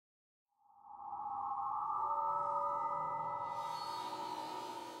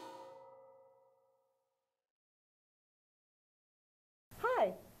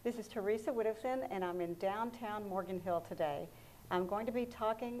This is Teresa Widdowson, and I'm in downtown Morgan Hill today. I'm going to be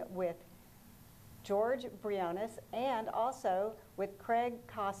talking with George Briones and also with Craig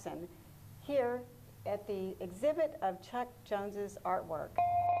Cosson here at the exhibit of Chuck Jones's artwork.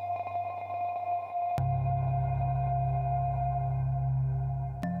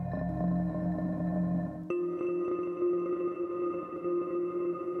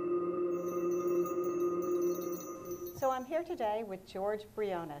 So I'm here today with George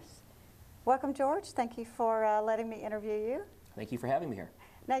Briones. Welcome, George. Thank you for letting me interview you. Thank you for having me here.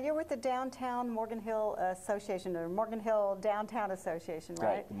 Now, you're with the Downtown Morgan Hill Association, or Morgan Hill Downtown Association, right?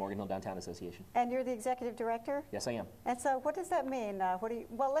 Right, the Morgan Hill Downtown Association. And you're the executive director? Yes, I am. And so what does that mean?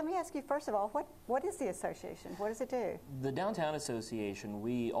 Well, let me ask you first of all, what is the association? What does it do? The Downtown Association,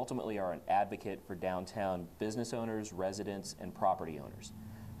 we ultimately are an advocate for downtown business owners, residents, and property owners.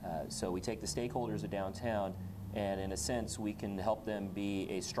 So we take the stakeholders of downtown, and in a sense, we can help them be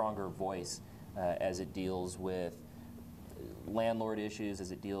a stronger voice as it deals with landlord issues,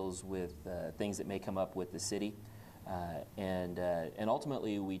 as it deals with things that may come up with the city. And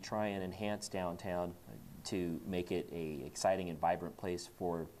ultimately, we try and enhance downtown to make it an exciting and vibrant place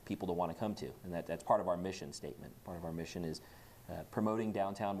for people to want to come to. And that's part of our mission statement. Part of our mission is promoting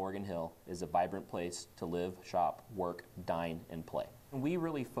downtown Morgan Hill as a vibrant place to live, shop, work, dine, and play. And we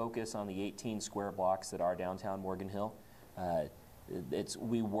really focus on the 18 square blocks that are downtown Morgan Hill.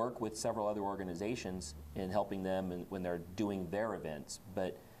 We work with several other organizations in helping them when they're doing their events,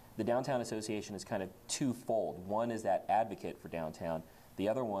 but the Downtown Association is kind of twofold. One is that advocate for downtown. The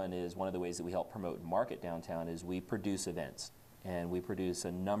other one is one of the ways that we help promote and market downtown is we produce events. And we produce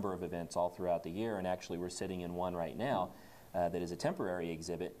a number of events all throughout the year, and actually we're sitting in one right now that is a temporary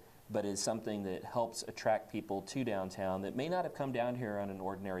exhibit, but is something that helps attract people to downtown that may not have come down here on an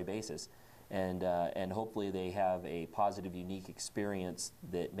ordinary basis. And hopefully they have a positive, unique experience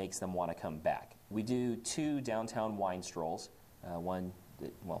that makes them want to come back. We do 2 downtown wine strolls, one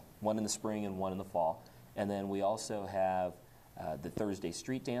in the spring and one in the fall. And then we also have the Thursday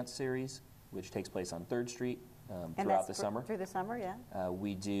Street Dance Series, which takes place on 3rd Street throughout the summer. Through the summer, yeah.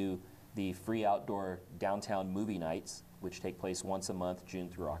 We do the free outdoor downtown movie nights, which take place once a month, June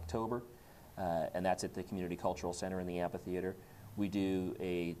through October. And that's at the Community Cultural Center in the amphitheater. We do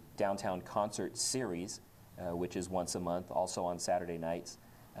a downtown concert series, which is once a month, also on Saturday nights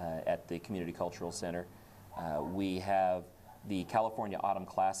at the Community Cultural Center. We have the California Autumn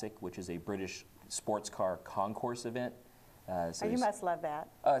Classic, which is a British sports car concourse event. So you must love that.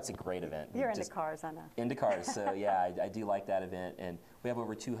 Oh, it's a great event. You're into cars, I know. Into cars, so yeah, I do like that event. And we have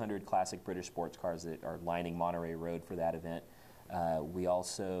over 200 classic British sports cars that are lining Monterey Road for that event. We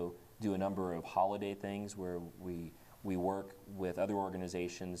also do a number of holiday things where we work with other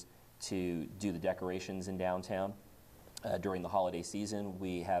organizations to do the decorations in downtown. During the holiday season,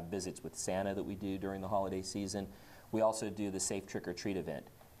 we have visits with Santa that we do during the holiday season. We also do the Safe Trick or Treat event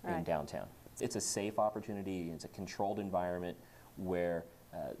in downtown. It's a safe opportunity. It's a controlled environment where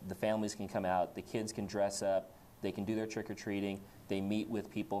the families can come out, the kids can dress up, they can do their trick-or-treating, they meet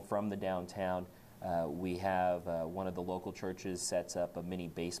with people from the downtown. We have one of the local churches sets up a mini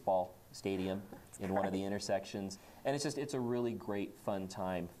baseball stadium in one of the intersections. And it's a really great fun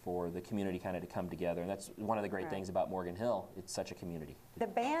time for the community kind of to come together. And that's one of the great things about Morgan Hill. It's such a community. The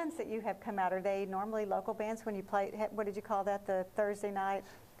bands that you have come out, are they normally local bands when you play, what did you call that, the Thursday night?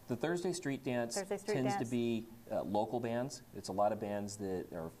 The Thursday Street Dance tends to be local bands. It's a lot of bands that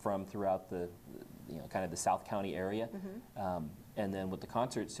are from throughout the kind of the South County area. Mm-hmm. And then with the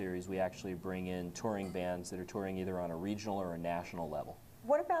concert series, we actually bring in touring bands that are touring either on a regional or a national level.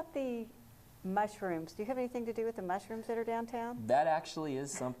 What about the mushrooms? Do you have anything to do with the mushrooms that are downtown? That actually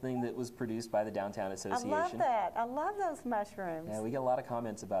is something that was produced by the Downtown Association. I love that. I love those mushrooms. Yeah, we get a lot of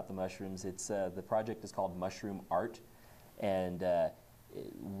comments about the mushrooms. It's the project is called Mushroom Art, and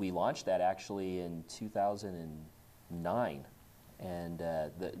we launched that actually in 2009. And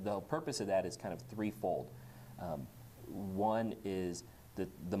the purpose of that is kind of threefold. One is that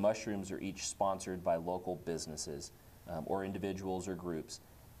the mushrooms are each sponsored by local businesses or individuals or groups,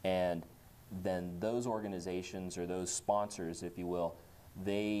 and then those organizations or those sponsors, if you will,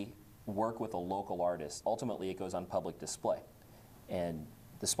 they work with a local artist. Ultimately, it goes on public display. And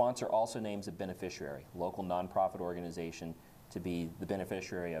the sponsor also names a beneficiary, local nonprofit organization, to be the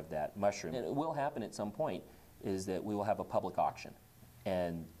beneficiary of that mushroom. And it will happen at some point is that we will have a public auction.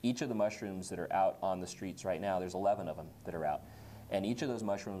 And each of the mushrooms that are out on the streets right now, there's 11 of them that are out. And each of those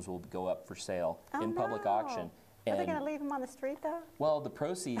mushrooms will go up for sale in public auction. Are they going to leave them on the street, though? Well, the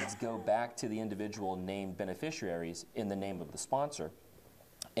proceeds go back to the individual named beneficiaries in the name of the sponsor.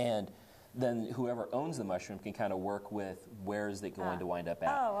 And then whoever owns the mushroom can kind of work with where is it going to wind up at.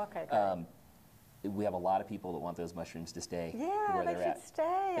 Oh, okay, great. We have a lot of people that want those mushrooms to stay Yeah, where they they're should at.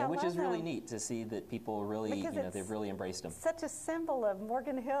 stay. I Which love is really them. neat to see that people really, Because they've really embraced them. Such a symbol of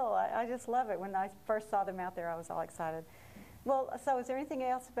Morgan Hill. I just love it. When I first saw them out there, I was all excited. Well, so is there anything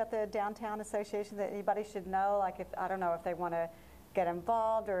else about the Downtown Association that anybody should know? Like, if I don't know if they want to get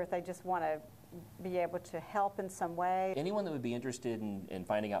involved or if they just want to be able to help in some way. Anyone that would be interested in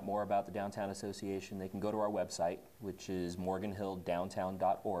finding out more about the Downtown Association, they can go to our website, which is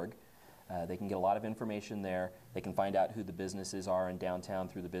morganhilldowntown.org. They can get a lot of information there. They can find out who the businesses are in downtown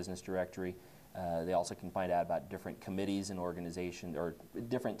through the business directory. They also can find out about different committees and organizations, or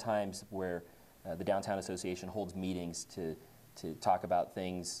different times where the Downtown Association holds meetings to talk about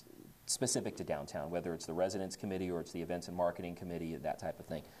things specific to downtown, whether it's the residents committee or it's the events and marketing committee, that type of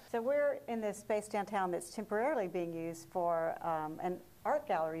thing. So we're in this space downtown that's temporarily being used for an art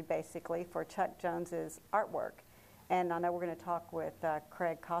gallery, basically, for Chuck Jones's artwork. And I know we're going to talk with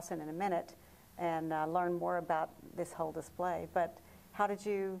Craig Cosson in a minute and learn more about this whole display. But how did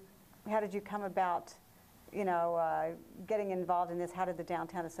you come about, getting involved in this? How did the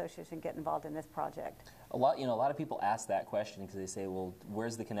Downtown Association get involved in this project? A lot of people ask that question because they say, well,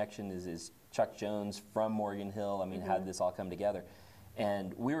 where's the connection? Is Chuck Jones from Morgan Hill? I mean, how did this all come together?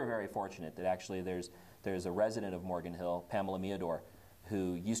 And we were very fortunate that actually there's a resident of Morgan Hill, Pamela Meador,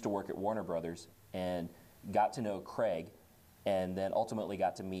 who used to work at Warner Brothers and got to know Craig, and then ultimately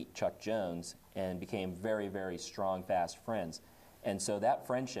got to meet Chuck Jones and became very, very strong, fast friends. And so that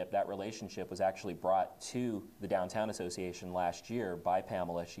friendship, that relationship was actually brought to the Downtown Association last year by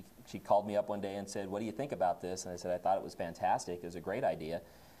Pamela. She called me up one day and said, what do you think about this? And I said, I thought it was fantastic. It was a great idea.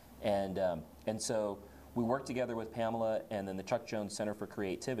 And so we worked together with Pamela and then the Chuck Jones Center for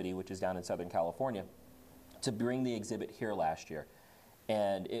Creativity, which is down in Southern California, to bring the exhibit here last year.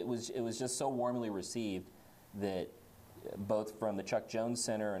 And it was just so warmly received that both from the Chuck Jones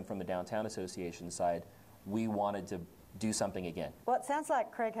Center and from the Downtown Association side, we wanted to do something again. Well, it sounds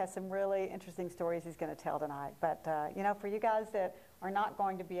like Craig has some really interesting stories he's going to tell tonight. But, for you guys that are not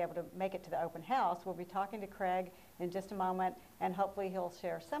going to be able to make it to the open house, we'll be talking to Craig in just a moment, and hopefully he'll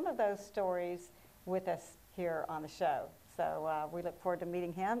share some of those stories with us here on the show. So we look forward to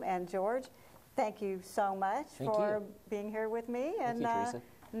meeting him. And George, thank you so much for being here with me. Thank you, Teresa.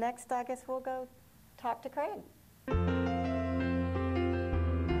 Next, I guess we'll go talk to Craig.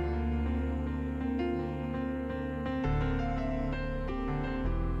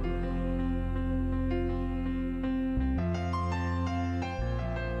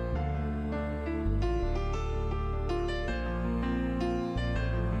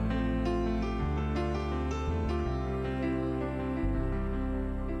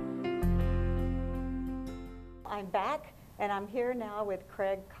 I'm back, and I'm here now with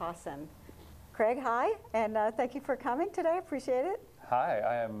Craig Cosson. Craig, hi, and thank you for coming today. I appreciate it.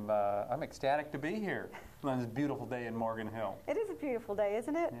 Hi, I'm ecstatic to be here on this beautiful day in Morgan Hill. It is a beautiful day,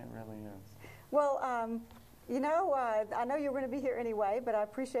 isn't it? It really is. Well, I know you were going to be here anyway, but I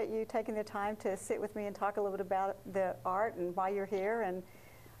appreciate you taking the time to sit with me and talk a little bit about the art and why you're here. And,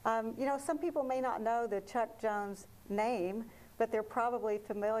 some people may not know the Chuck Jones name, but they're probably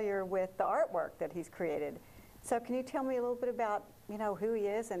familiar with the artwork that he's created. So can you tell me a little bit about, who he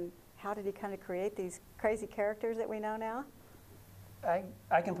is and how did he kind of create these crazy characters that we know now?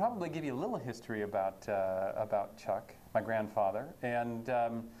 I can probably give you a little history about Chuck, my grandfather. And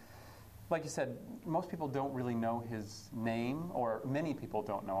like you said, most people don't really know his name, or many people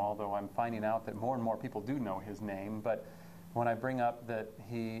don't know, although I'm finding out that more and more people do know his name. But when I bring up that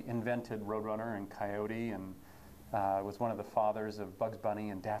he invented Roadrunner and Coyote and was one of the fathers of Bugs Bunny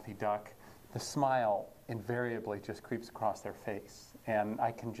and Daffy Duck, the smile invariably just creeps across their face. And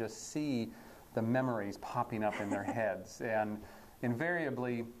I can just see the memories popping up in their heads. And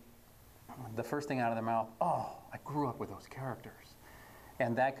invariably, the first thing out of their mouth, oh, I grew up with those characters.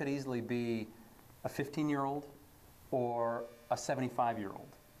 And that could easily be a 15-year-old or a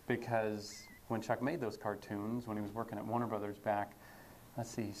 75-year-old. Because when Chuck made those cartoons, when he was working at Warner Brothers back,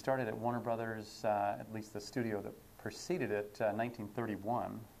 he started at Warner Brothers, at least the studio that preceded it,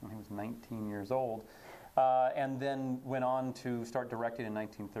 1931, when he was 19 years old, and then went on to start directing in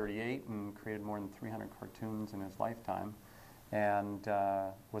 1938 and created more than 300 cartoons in his lifetime, and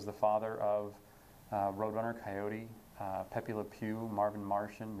was the father of Roadrunner, Coyote, Pepe Le Pew, Marvin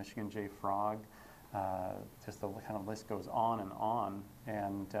Martian, Michigan J. Frog. Just the kind of list goes on and on.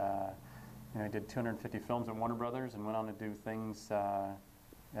 And he did 250 films at Warner Brothers and went on to do things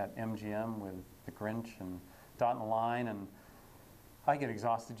at MGM with The Grinch and Dot and the Line, and I get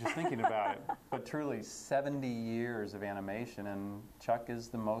exhausted just thinking about it. But truly, 70 years of animation, and Chuck is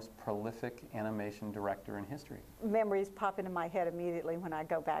the most prolific animation director in history. Memories pop into my head immediately when I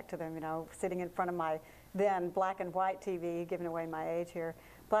go back to them, you know, sitting in front of my then black and white TV, giving away my age here,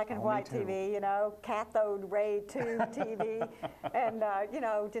 black and white TV, you know, cathode ray tube TV, and, you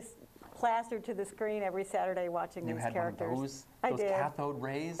know, just plastered to the screen every Saturday watching these characters. You had one of those cathode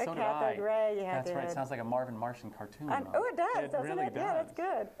rays? So did I. Cathode ray, yeah, That's right. It sounds like a Marvin Martian cartoon. Oh, it does, doesn't really it? does. Yeah, that's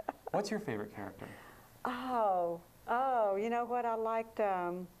good. What's your favorite character? Oh, you know what? I liked,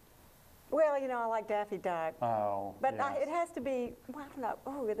 well, you know, I like Daffy Duck. Oh, but yes. it has to be, well, I don't know,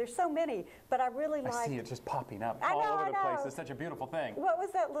 oh, there's so many, but I really like. I see it just popping up I all know, over I the know. place. It's such a beautiful thing. What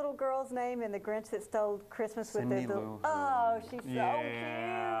was that little girl's name in The Grinch that stole Christmas Cindy with the Lou Who. Oh, she's so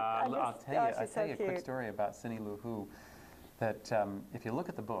Yeah, cute. I'll tell you a quick cute. story about Cindy Lou Who. That if you look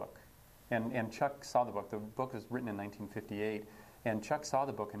at the book, and Chuck saw the book was written in 1958, and Chuck saw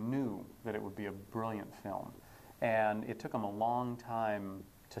the book and knew that it would be a brilliant film. And it took him a long time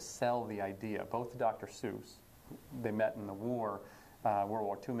to sell the idea, both to Dr. Seuss, they met in the war, World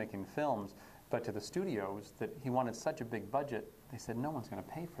War II, making films, but to the studios that he wanted such a big budget, they said, no one's going to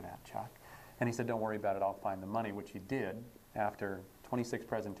pay for that, Chuck. And he said, don't worry about it, I'll find the money, which he did after 26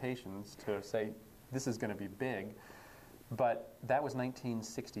 presentations to say, this is going to be big. But that was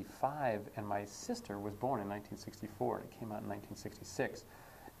 1965, and my sister was born in 1964. It came out in 1966.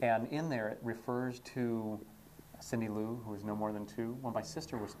 And in there, it refers to Cindy Lou, who was no more than 2. Well, my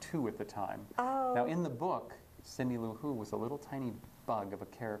sister was 2 at the time. Oh. Now, in the book, Cindy Lou Who was a little tiny bug of a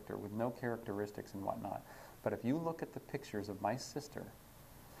character with no characteristics and whatnot. But if you look at the pictures of my sister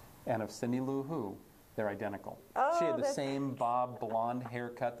and of Cindy Lou Who, they're identical. Oh, she had the same bob blonde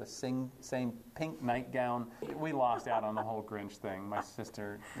haircut, the same pink nightgown. We lost out on the whole Grinch thing. My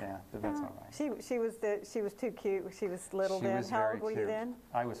sister, yeah, that's all right. She was too cute. She was little She then. was How very old were you cute. then?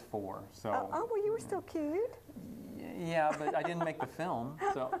 I was 4, so. Oh, well, you were still cute. Yeah, but I didn't make the film,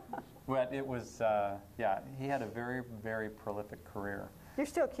 so. But it was, yeah, he had a very, very prolific career. You're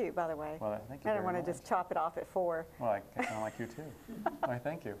still cute, by the way. Well, thank you I don't very want to much. just chop it off at 4. Well, I kind of like you too. Why,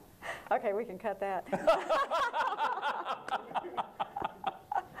 thank you. Okay, we can cut that.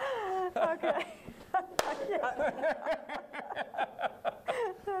 Okay.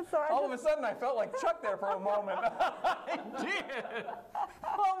 So All of a sudden, I felt like Chuck there for a moment. I did.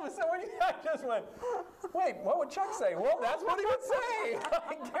 All of a sudden, I just went, wait, what would Chuck say? Well, that's what he would say.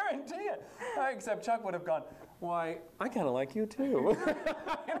 I guarantee it. Except Chuck would have gone, why, I kind of like you too.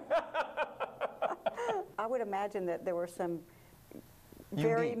 I would imagine that there were some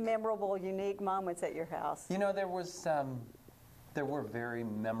very Unique. memorable, unique moments at your house. You know, there were very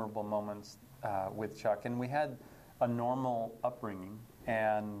memorable moments with Chuck, and we had a normal upbringing.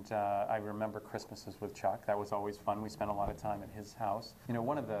 And I remember Christmases with Chuck. That was always fun. We spent a lot of time at his house. You know,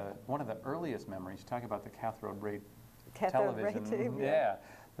 one of the earliest memories. You talk about the cathode ray television. Tube, yeah,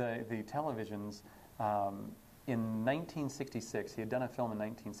 the televisions. In 1966, he had done a film in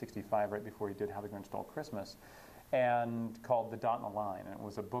 1965, right before he did How the Grinch Stole Christmas, and called The Dot and the Line. And it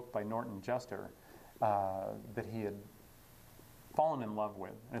was a book by Norton Juster that he had fallen in love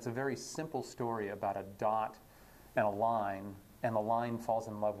with. And it's a very simple story about a dot and a line, and the line falls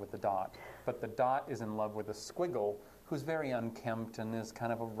in love with the dot. But the dot is in love with a squiggle who's very unkempt and is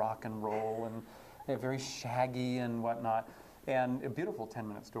kind of a rock and roll and very shaggy and whatnot. And a beautiful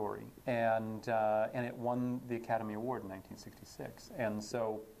 10-minute story. And it won the Academy Award in 1966. And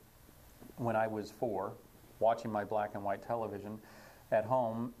so when I was 4, watching my black and white television at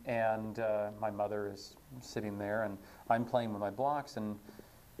home, and my mother is sitting there, and I'm playing with my blocks, and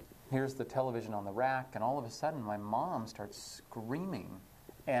here's the television on the rack, and all of a sudden my mom starts screaming.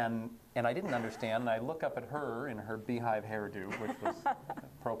 And I didn't understand, and I look up at her in her beehive hairdo, which was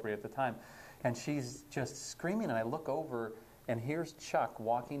appropriate at the time, and she's just screaming, and I look over, and here's Chuck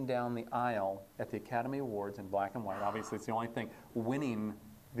walking down the aisle at the Academy Awards in black and white. Obviously, it's the only thing, winning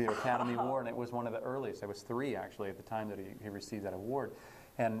the Academy Award, and it was one of the earliest. I was 3, actually, at the time that he received that award.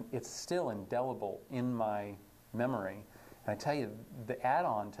 And it's still indelible in my memory. And I tell you, the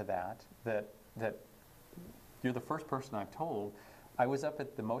add-on to that you're the first person I've told. I was up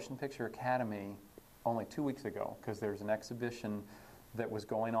at the Motion Picture Academy only 2 weeks ago, because there's an exhibition that was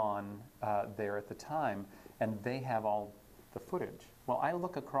going on there at the time, and they have all the footage. Well, I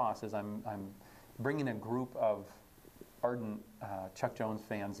look across as I'm bringing a group of ardent Chuck Jones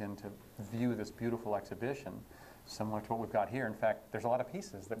fans in to view this beautiful exhibition, similar to what we've got here. In fact, there's a lot of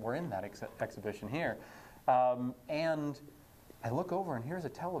pieces that were in that exhibition here. And I look over, and here's a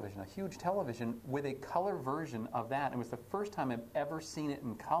television, a huge television, with a color version of that. It was the first time I've ever seen it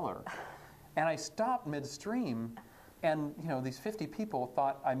in color. And I stopped midstream, And these 50 people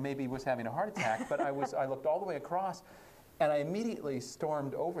thought I maybe was having a heart attack, but I looked all the way across, and I immediately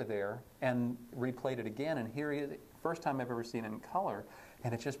stormed over there and replayed it again. And here it is, first time I've ever seen it in color,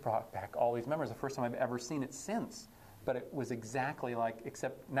 and it just brought back all these memories. The first time I've ever seen it since, but it was exactly like,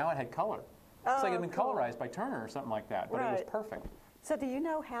 except now it had color. It's like it had been colorized by Turner or something like that, but it was perfect. So do you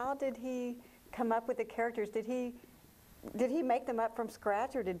know, how did he come up with the characters? Did he make them up from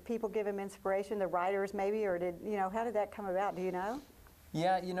scratch, or did people give him inspiration, the writers maybe, or how did that come about? Do you know?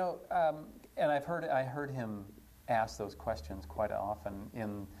 Yeah, and I heard him ask those questions quite often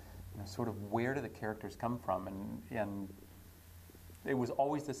in sort of, where do the characters come from? And it was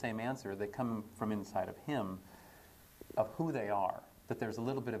always the same answer. They come from inside of him, of who they are, that there's a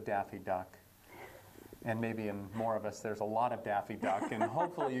little bit of Daffy Duck, and maybe in more of us there's a lot of Daffy Duck, and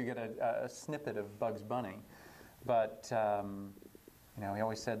hopefully you get a snippet of Bugs Bunny. But he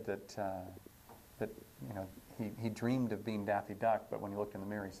always said that he dreamed of being Daffy Duck, but when he looked in the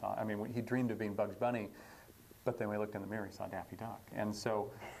mirror he saw, he dreamed of being Bugs Bunny, but then when he looked in the mirror he saw Daffy Duck. And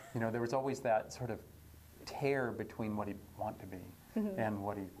so, there was always that sort of tear between what he'd want to be and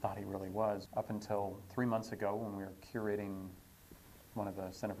what he thought he really was. Up until 3 months ago, when we were curating one of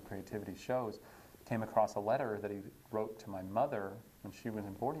the Center for Creativity shows, came across a letter that he wrote to my mother when she was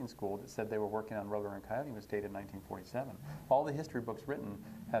in boarding school that said they were working on Rover and Coyote. It was dated 1947. All the history books written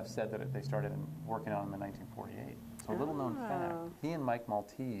have said that they started working on them in 1948. So a little known fact. He and Mike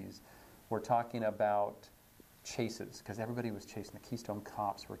Maltese were talking about chases, because everybody was chasing. The Keystone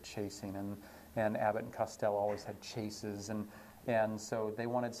Cops were chasing, and Abbott and Costello always had chases, and so they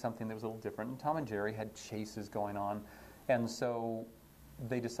wanted something that was a little different. And Tom and Jerry had chases going on, and so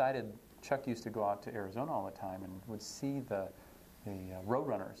they decided. Chuck used to go out to Arizona all the time and would see the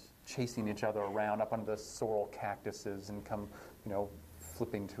roadrunners chasing each other around up under the sorrel cactuses and come,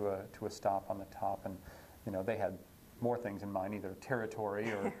 flipping to a stop on the top. And they had more things in mind, either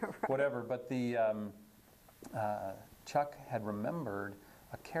territory or right. Whatever. But Chuck had remembered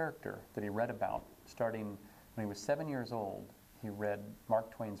a character that he read about starting when he was 7 years old. He read Mark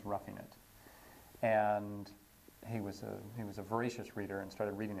Twain's Roughing It, and he was a voracious reader and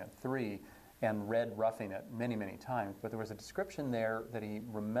started reading at 3 and read Roughing It many, many times. But there was a description there that he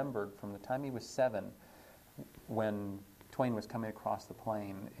remembered from the time he was 7, when Twain was coming across the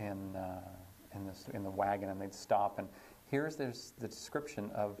plain in the wagon, and they'd stop. And there's the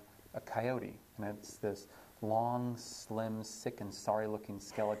description of a coyote, and it's this long, slim, sick, and sorry-looking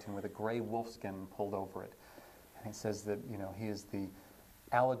skeleton with a gray wolfskin pulled over it. And he says that he is the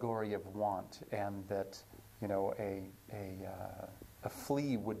allegory of want, and that a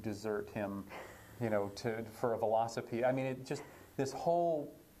flea would desert him, for a velocipede. It just, this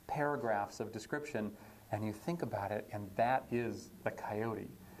whole paragraphs of description, and you think about it, and that is the coyote.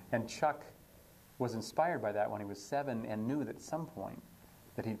 And Chuck was inspired by that when he was 7, and knew that at some point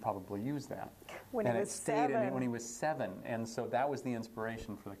that he'd probably use that. When he was 7. When he was 7, and so that was the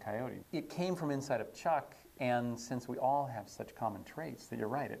inspiration for the coyote. It came from inside of Chuck, and since we all have such common traits, that you're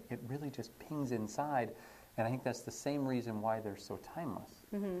right, it really just pings inside. And I think that's the same reason why they're so timeless,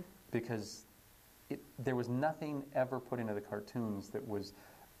 because there was nothing ever put into the cartoons that was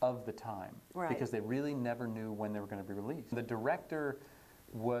of the time, because they really never knew when they were going to be released. The director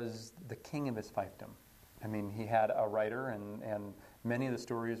was the king of his fiefdom. He had a writer, and many of the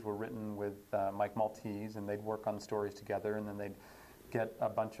stories were written with Mike Maltese, and they'd work on stories together, and then they'd get a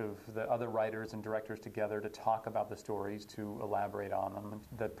bunch of the other writers and directors together to talk about the stories, to elaborate on them.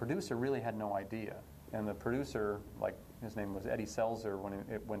 The producer really had no idea. And the producer, his name was Eddie Selzer, when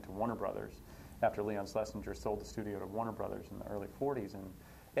it went to Warner Brothers, after Leon Schlesinger sold the studio to Warner Brothers in the early 40s. And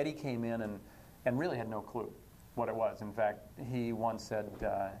Eddie came in and really had no clue what it was. In fact, he once said,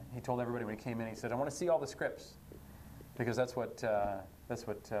 he told everybody when he came in, he said, "I want to see all the scripts," because that's what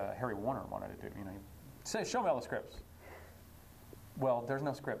Harry Warner wanted to do. He said, "Show me all the scripts." Well, there's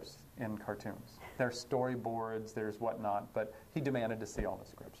no scripts in cartoons. There's storyboards, there's whatnot, but he demanded to see all the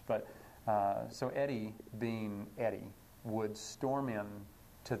scripts. But so Eddie, being Eddie, would storm in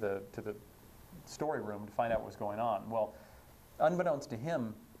to the story room to find out what was going on. Well, unbeknownst to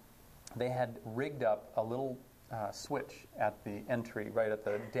him, they had rigged up a little switch at the entry, right at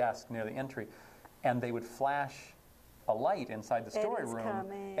the desk near the entry, and they would flash a light inside the story room.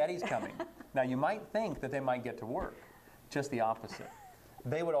 Coming. Eddie's coming. Now, you might think that they might get to work. Just the opposite.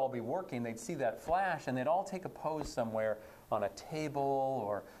 They would all be working, they'd see that flash, and they'd all take a pose somewhere on a table,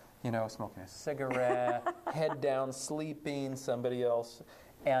 or smoking a cigarette, head down, sleeping, somebody else.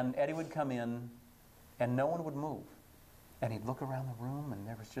 And Eddie would come in, and no one would move. And he'd look around the room, and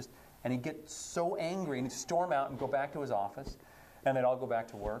and he'd get so angry, and he'd storm out and go back to his office, and they'd all go back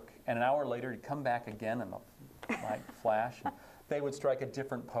to work. And an hour later, he'd come back again, and the like flash. And they would strike a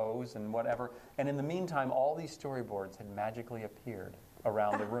different pose and whatever. And in the meantime, all these storyboards had magically appeared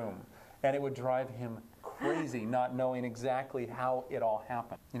around the room. And it would drive him crazy not knowing exactly how it all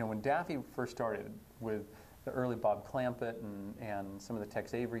happened. You know, when Daffy first started with the early Bob Clampett and some of the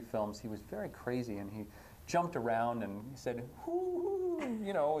Tex Avery films, he was very crazy, and he jumped around and he said, hoo, hoo,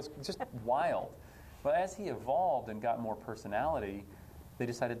 you know, it was just wild. But as he evolved and got more personality, they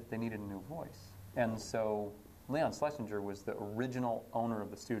decided that they needed a new voice. And so Leon Schlesinger was the original owner of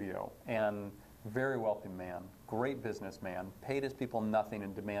the studio, and very wealthy man, great businessman, paid his people nothing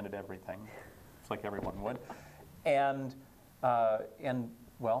and demanded everything, just like everyone would. And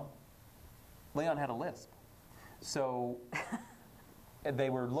well, Leon had a lisp. So they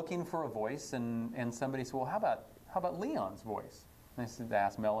were looking for a voice, and somebody said, well, how about Leon's voice? And they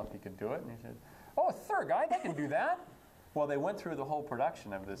asked Mel if he could do it, and he said, oh, a third guy, they can do that. Well, they went through the whole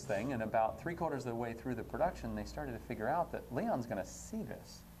production of this thing, and about 3/4 of the way through the production, they started to figure out that Leon's going to see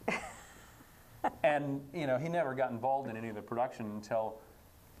this. And, you know, he never got involved in any of the production until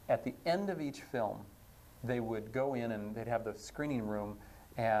at the end of each film, they would go in and they'd have the screening room,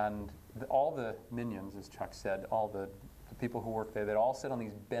 and all the minions, as Chuck said, all the people who worked there, they'd all sit on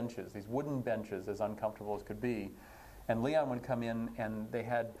these benches, these wooden benches, as uncomfortable as could be. And Leon would come in, and they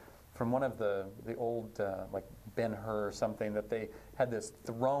had, from one of the old, like Ben-Hur or something, that they had this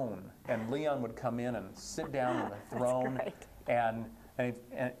throne, and Leon would come in and sit down on the throne, and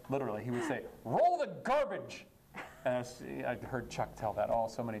literally he would say, roll the garbage! And I'd heard Chuck tell that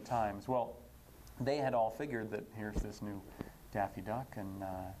so many times. Well, they had all figured that here's this new Daffy Duck, and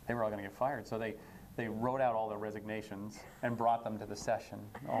they were all going to get fired. So they wrote out all their resignations and brought them to the session,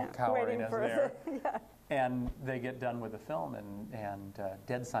 all cowering as there. Yeah. And they get done with the film, and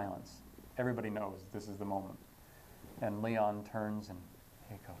dead silence. Everybody knows this is the moment. And Leon turns and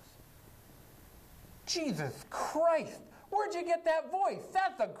he goes, Jesus Christ! Where'd you get that voice?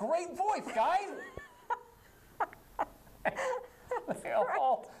 That's a great voice, guys! They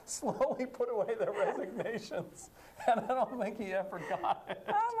all slowly put away their resignations, and I don't think he ever got it.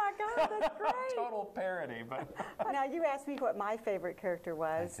 Oh my God, that's great! Total parody, but. Now, you asked me what my favorite character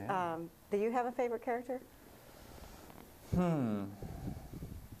was. I did. Do you have a favorite character? You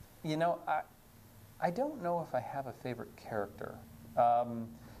know, I don't know if I have a favorite character.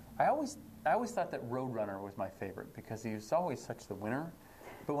 I always thought that Roadrunner was my favorite because he was always such the winner.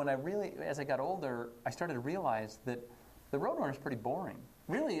 But when as I got older, I started to realize that the Roadrunner is pretty boring.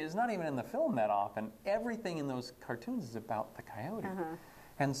 Really, it's not even in the film that often. Everything in those cartoons is about the coyote.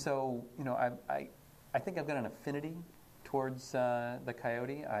 And so, you know, I think I've got an affinity towards the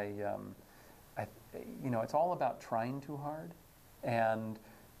coyote. You know, it's all about trying too hard, and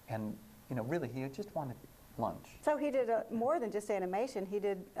you know, really, he just wanted lunch. So he did more than just animation. He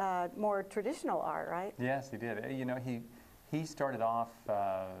did more traditional art, right? Yes, he did. You know, he started off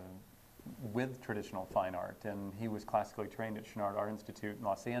with traditional fine art, and he was classically trained at Chouinard Art Institute in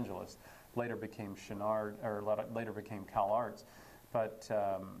Los Angeles. Later became later became Cal Arts, but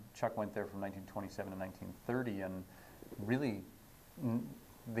Chuck went there from 1927 to 1930, and really,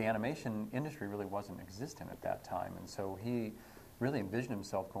 the animation industry really wasn't existent at that time, and so he really envisioned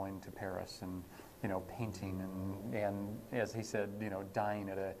himself going to Paris and, you know, painting and as he said, you know, dying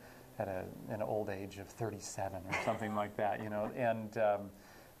at an old age of 37 or something like that, you know, and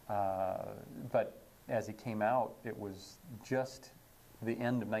but as he came out, it was just the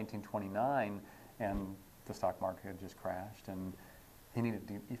end of 1929, and the stock market had just crashed, and he needed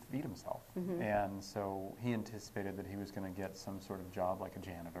to feed himself. And so he anticipated that he was going to get some sort of job like a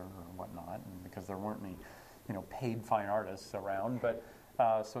janitor or whatnot, and because there weren't any, you know, paid fine artists around. But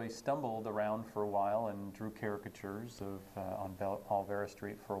so he stumbled around for a while and drew caricatures on Alvera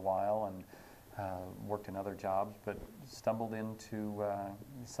Street for a while, and worked in other jobs, but stumbled into,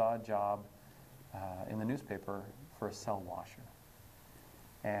 saw a job in the newspaper for a cell washer.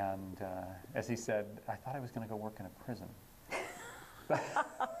 And as he said, I thought I was going to go work in a prison.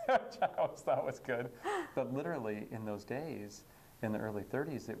 Which I always thought was good. But literally in those days, in the early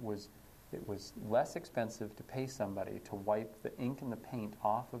 30s, it was less expensive to pay somebody to wipe the ink and the paint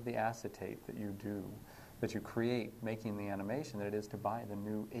off of the acetate that you create making the animation than it is to buy the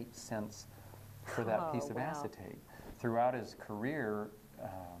new 8 cents for that piece of acetate. Throughout his career,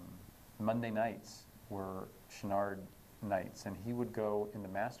 Monday nights were Chouinard nights, and he would go into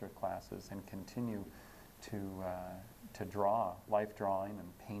master classes and continue to draw, life drawing and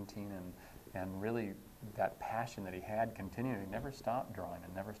painting, and really that passion that he had continued. He never stopped drawing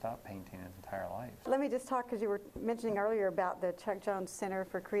and never stopped painting his entire life. Let me just talk, because you were mentioning earlier about the Chuck Jones Center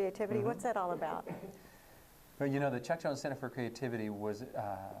for Creativity. What's that all about? Well, you know, the Chuck Jones Center for Creativity was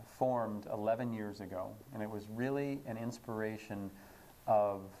formed 11 years ago, and it was really an inspiration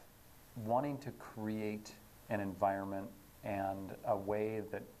of wanting to create an environment and a way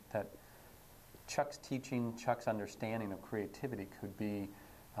that Chuck's teaching, Chuck's understanding of creativity could be,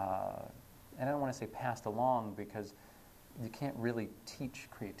 and I don't want to say passed along, because you can't really teach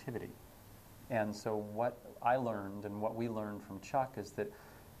creativity. And so what I learned and what we learned from Chuck is that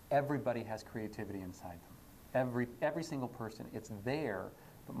everybody has creativity inside them. Every single person, it's there,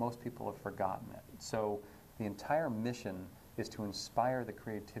 but most people have forgotten it. So the entire mission is to inspire the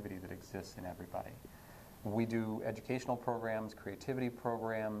creativity that exists in everybody. We do educational programs, creativity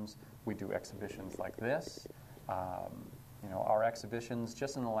programs. We do exhibitions like this. You know, our exhibitions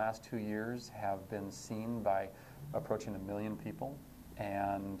just in the last 2 years have been seen by approaching 1 million people,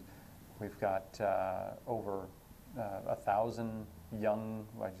 and we've got over 1,000 young,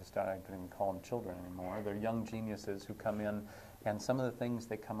 I don't even call them children anymore, they're young geniuses who come in, and some of the things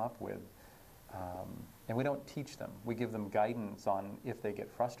they come up with, and we don't teach them. We give them guidance on if they get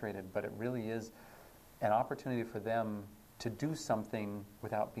frustrated, but it really is an opportunity for them to do something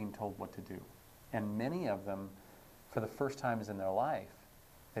without being told what to do. And many of them, for the first times in their life,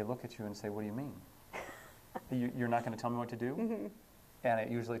 they look at you and say, "What do you mean? You're not going to tell me what to do?" Mm-hmm. And it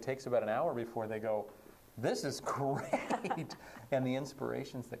usually takes about an hour before they go, "This is great." And the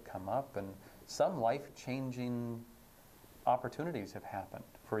inspirations that come up, and some life-changing opportunities have happened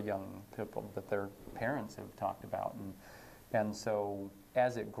for young people that their parents have talked about. And so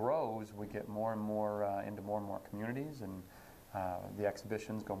as it grows, we get more and more into more and more communities, and the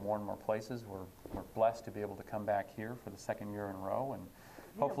exhibitions go more and more places. We're blessed to be able to come back here for the 2nd year in a row, and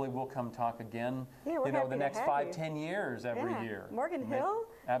hopefully we'll come talk again, you know, the next 5-10 years every year. Morgan Hill?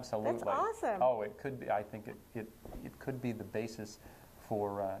 Absolutely. That's awesome. Oh, it could be. I think it could be the basis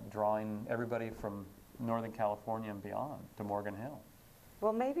for drawing everybody from Northern California and beyond to Morgan Hill.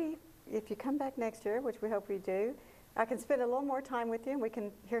 Well, maybe if you come back next year, which we hope we do, I can spend a little more time with you, and we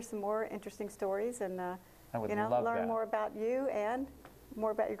can hear some more interesting stories, and I would you know, love learn that. more about you and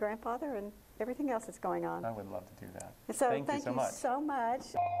more about your grandfather and everything else that's going on. I would love to do that. And so thank you so much. So much.